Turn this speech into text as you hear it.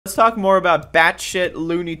Let's talk more about batshit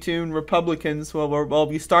Looney Tune Republicans. Well,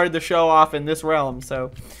 we started the show off in this realm,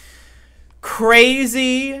 so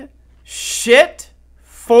crazy shit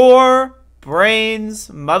for brains,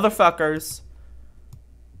 motherfuckers.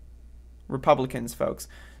 Republicans, folks.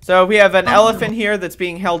 So we have an elephant here that's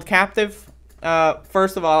being held captive.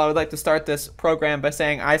 First of all, I would like to start this program by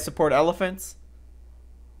saying I support elephants.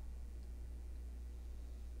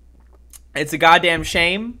 It's a goddamn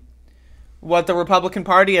shame what the Republican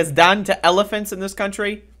Party has done to elephants in this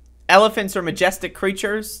country. Elephants are majestic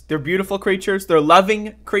creatures. They're beautiful creatures. They're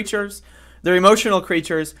loving creatures. They're emotional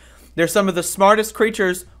creatures. They're some of the smartest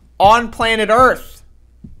creatures on planet Earth.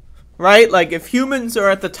 Right? Like, if humans are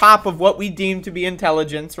at the top of what we deem to be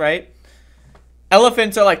intelligence, right?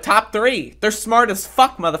 Elephants are like top 3. They're smart as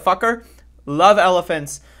fuck, motherfucker. Love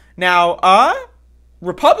elephants. Now,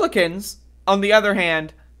 Republicans, on the other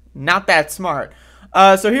hand, not that smart.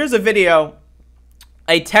 So here's a video.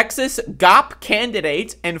 A Texas GOP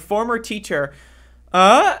candidate and former teacher.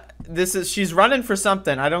 She's running for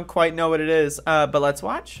something. I don't quite know what it is, but let's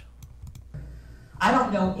watch. I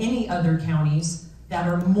don't know any other counties that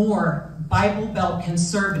are more Bible Belt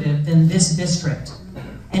conservative than this district.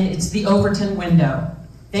 And it's the Overton window.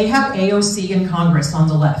 They have AOC in Congress on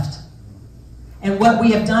the left. And what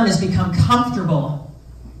we have done is become comfortable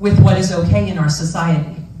with what is okay in our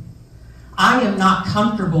society. I am not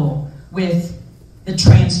comfortable with the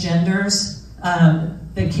transgenders,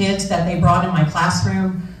 the kids that they brought in my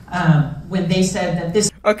classroom when they said that this...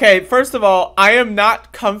 Okay, first of all, I am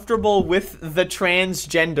not comfortable with the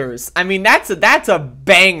transgenders. I mean, that's a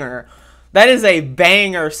banger. That is a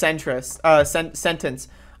banger sentence.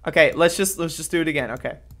 Okay, let's just do it again.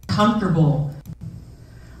 Okay. Comfortable.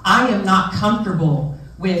 I am not comfortable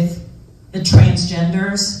with the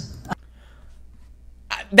transgenders.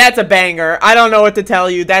 That's a banger. I don't know what to tell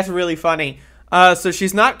you. That's really funny. So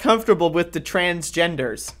she's not comfortable with the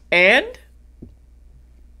transgenders. And?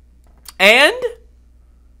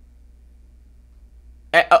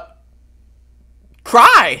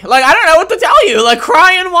 Cry. Like, I don't know what to tell you. Like,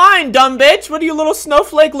 cry and whine, dumb bitch. What are you, little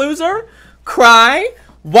snowflake loser? Cry,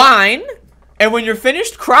 whine, and when you're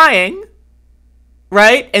finished crying,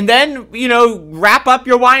 right, and then, you know, wrap up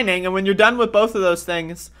your whining, and when you're done with both of those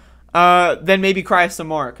things, then maybe cry some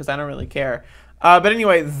more, because I don't really care. But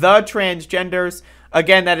anyway, the transgenders,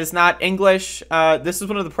 again, that is not English. This is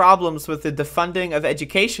one of the problems with the defunding of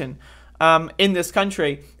education in this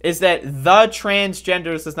country, is that the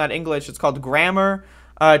transgenders is not English. It's called grammar.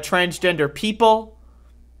 Transgender people,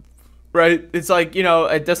 right? It's like, you know,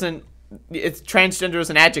 it doesn't, it's transgender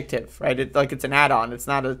is an adjective, right? It's an add-on. It's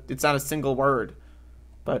not a single word.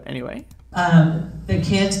 But anyway. The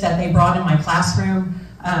kids that they brought in my classroom,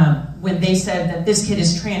 when they said that this kid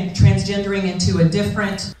is transgendering into a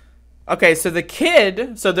different... Okay, so the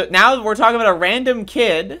kid, now we're talking about a random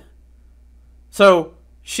kid. So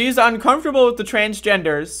she's uncomfortable with the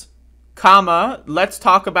transgenders, comma, let's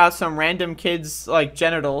talk about some random kids, like,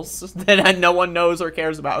 genitals that no one knows or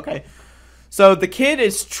cares about. Okay, so the kid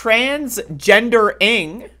is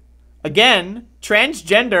transgendering. Again,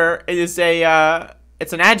 transgender is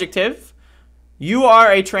it's an adjective. You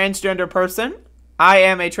are a transgender person. I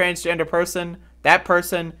am a transgender person. That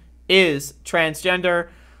person is transgender.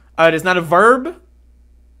 It is not a verb.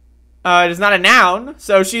 It is not a noun.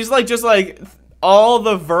 So she's like, just like all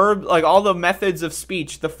the verb, like all the methods of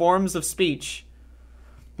speech, the forms of speech.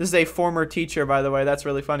 This is a former teacher, by the way. That's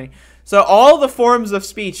really funny. So all the forms of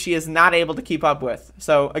speech she is not able to keep up with.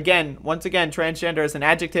 So again, once again, transgender is an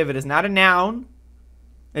adjective. It is not a noun.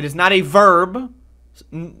 It is not a verb.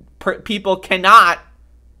 People cannot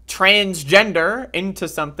transgender into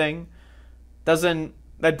something. That's not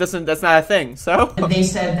a thing. So and they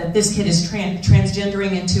said that this kid is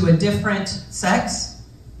transgendering into a different sex,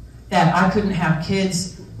 that I couldn't have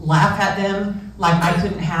kids laugh at them, like I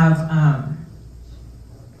couldn't have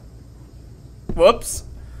whoops.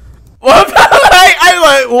 I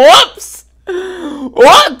went whoops.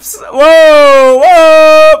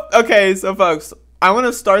 Whoa. Okay, so folks, I want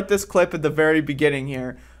to start this clip at the very beginning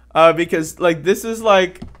here. Because, like, this is,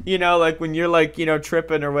 like, you know, like, when you're, like, you know,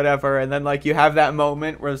 tripping or whatever, and then, like, you have that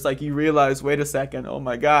moment where it's, like, you realize, wait a second, oh,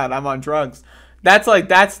 my God, I'm on drugs. That's, like,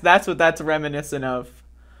 that's what that's reminiscent of.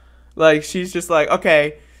 Like, she's just like,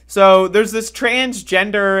 okay, so there's this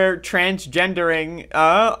transgendering,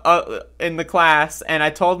 in the class, and I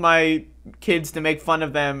told my kids to make fun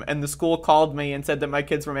of them, and the school called me and said that my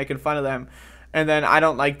kids were making fun of them, and then I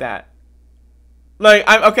don't like that. Like,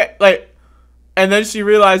 okay, like... And then she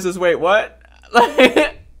realizes, wait, what?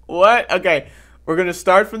 Like, what? Okay. We're going to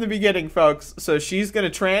start from the beginning, folks. So she's going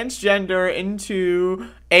to transgender into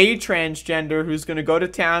a transgender who's going to go to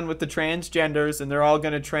town with the transgenders, and they're all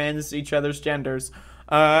going to trans each other's genders.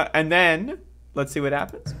 And then, let's see what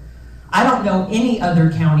happens. I don't know any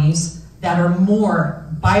other counties that are more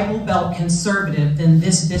Bible Belt conservative than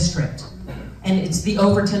this district. And it's the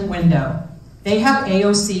Overton window. They have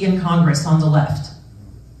AOC in Congress on the left.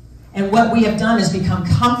 And what we have done is become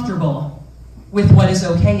comfortable with what is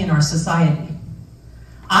okay in our society.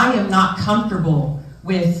 I am not comfortable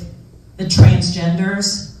with the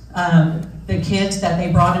transgenders, the kids that they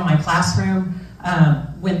brought in my classroom,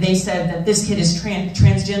 when they said that this kid is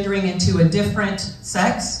transgendering into a different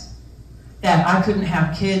sex, that I couldn't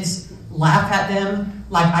have kids laugh at them,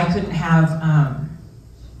 like I couldn't have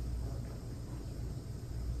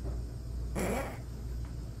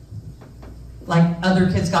like other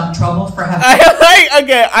kids got in trouble for having...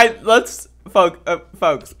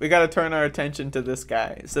 Folks, we got to turn our attention to this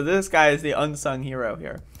guy. So this guy is the unsung hero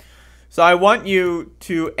here. So I want you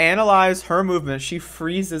to analyze her movement. She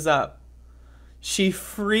freezes up. She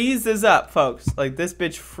freezes up, folks. Like, this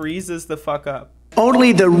bitch freezes the fuck up.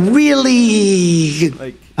 Only the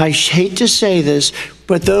really, I hate to say this,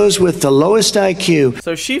 but those with the lowest IQ.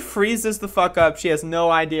 So she freezes the fuck up. She has no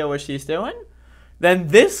idea what she's doing. Then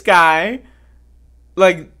this guy...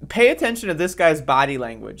 Like, pay attention to this guy's body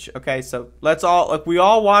language, okay? So let's all, like, we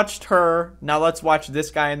all watched her. Now let's watch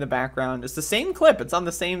this guy in the background. It's the same clip. It's on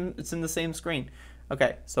the same, it's in the same screen.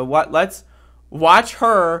 Okay, so let's watch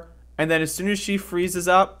her, and then as soon as she freezes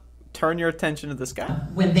up, turn your attention to this guy.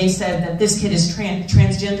 When they said that this kid is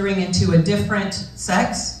transgendering into a different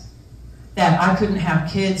sex, that I couldn't have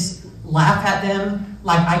kids laugh at them,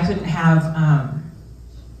 like I couldn't have,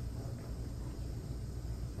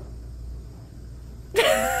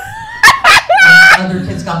 other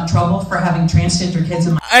kids got in trouble for having transgender kids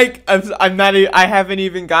in my... I haven't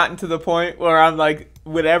even gotten to the point where I'm like,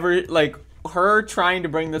 whatever, like, her trying to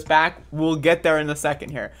bring this back, we'll get there in a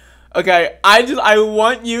second here. Okay, I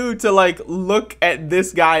want you to, like, look at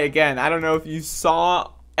this guy again. I don't know if you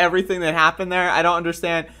saw everything that happened there. I don't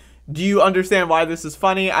understand. Do you understand why this is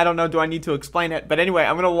funny? I don't know. Do I need to explain it? But anyway,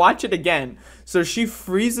 I'm going to watch it again. So she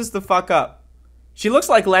freezes the fuck up. She looks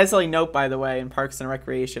like Leslie Knope, by the way, in Parks and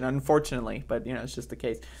Recreation, unfortunately. But, you know, it's just the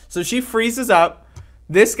case. So she freezes up.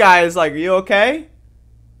 This guy is like, are you okay?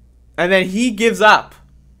 And then he gives up.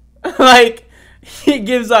 Like, he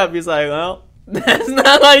gives up. He's like, well, that's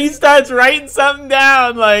not like... He starts writing something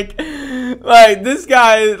down. Like this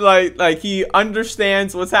guy, like he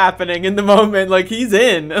understands what's happening in the moment. Like, he's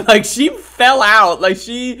in. Like, she fell out. Like,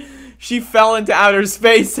 she fell into outer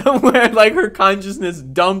space somewhere, like her consciousness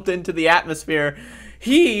dumped into the atmosphere.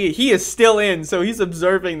 He is still in, so he's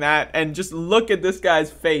observing that, and just look at this guy's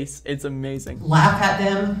face. It's amazing. Laugh at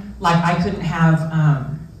them like I couldn't have,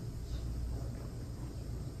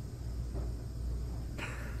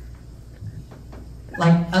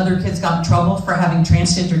 like other kids got in trouble for having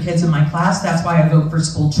transgender kids in my class. That's why I vote for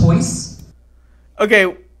school choice.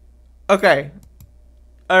 Okay.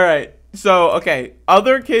 All right. So, okay,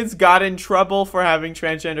 other kids got in trouble for having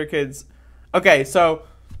transgender kids. Okay, so,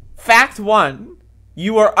 fact one,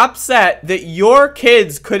 you were upset that your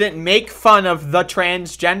kids couldn't make fun of the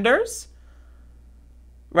transgenders,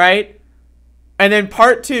 right? And then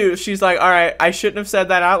part two, she's like, all right, I shouldn't have said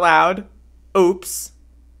that out loud. Oops.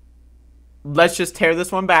 Let's just tear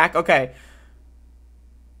this one back. Okay.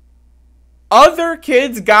 Other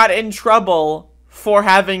kids got in trouble for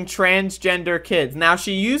having transgender kids. Now,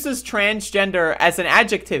 she uses transgender as an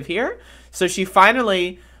adjective here. So she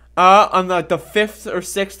finally, on the fifth or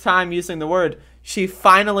sixth time using the word, she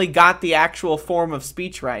finally got the actual form of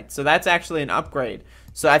speech right. So that's actually an upgrade.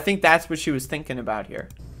 So I think that's what she was thinking about here.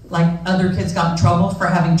 Like other kids got in trouble for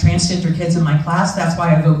having transgender kids in my class. That's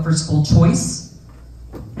why I vote for school choice.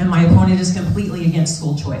 And my opponent is completely against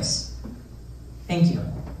school choice. Thank you.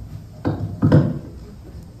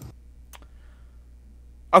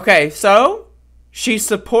 Okay, so she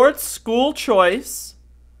supports school choice.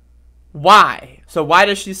 Why? So why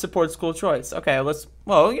does she support school choice? Okay,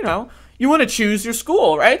 well, you know, you want to choose your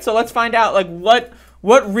school, right? So let's find out, like,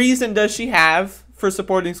 what reason does she have for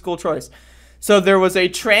supporting school choice? So there was a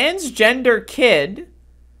transgender kid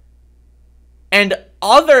and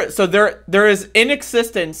so there is in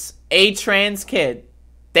existence a trans kid.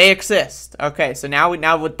 They exist. Okay, so now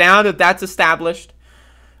that that's established,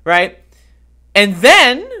 right? And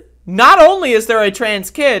then, not only is there a trans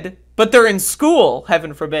kid, but they're in school,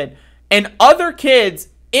 heaven forbid. And other kids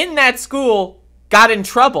in that school got in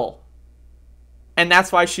trouble. And that's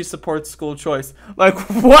why she supports school choice. Like,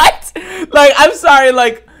 what? Like, I'm sorry,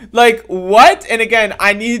 like what? And again,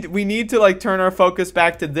 we need to like turn our focus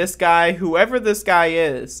back to this guy, whoever this guy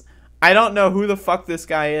is. I don't know who the fuck this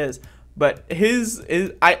guy is, but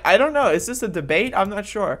I don't know. Is this a debate? I'm not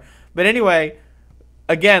sure. But anyway,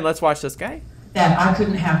 again, let's watch this guy. That I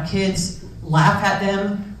couldn't have kids laugh at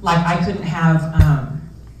them, like I couldn't have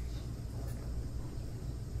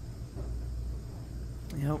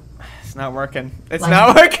Nope, it's not working. It's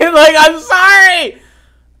not working. Like, I'm sorry.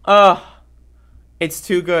 It's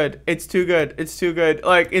too good. It's too good. It's too good.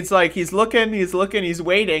 Like, it's like he's looking, he's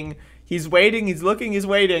waiting. He's waiting, he's looking, he's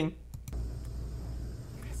waiting.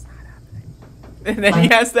 It's not happening. And then he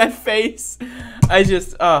has that face. I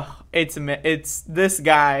just, it's this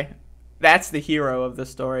guy. That's the hero of the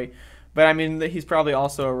story. But I mean, he's probably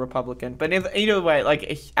also a Republican. But either way,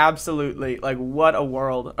 like, absolutely, like, what a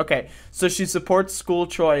world. Okay, so she supports school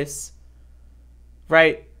choice,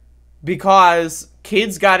 right? Because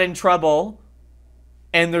kids got in trouble,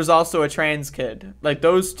 and there's also a trans kid. Like,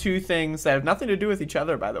 those two things that have nothing to do with each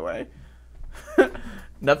other, by the way.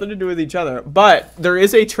 Nothing to do with each other. But there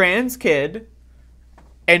is a trans kid,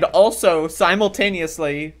 and also,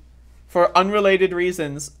 simultaneously, for unrelated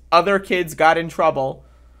reasons, other kids got in trouble.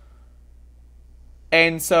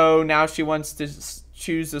 And so now she wants to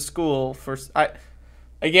choose a school for...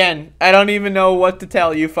 Again, I don't even know what to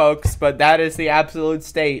tell you folks, but that is the absolute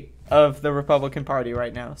state of the Republican Party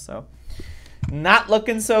right now. So, not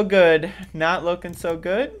looking so good. Not looking so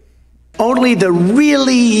good. Only the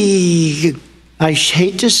really, I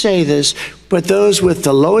hate to say this, but those with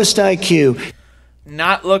the lowest IQ.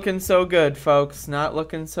 Not looking so good, folks. Not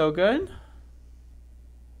looking so good.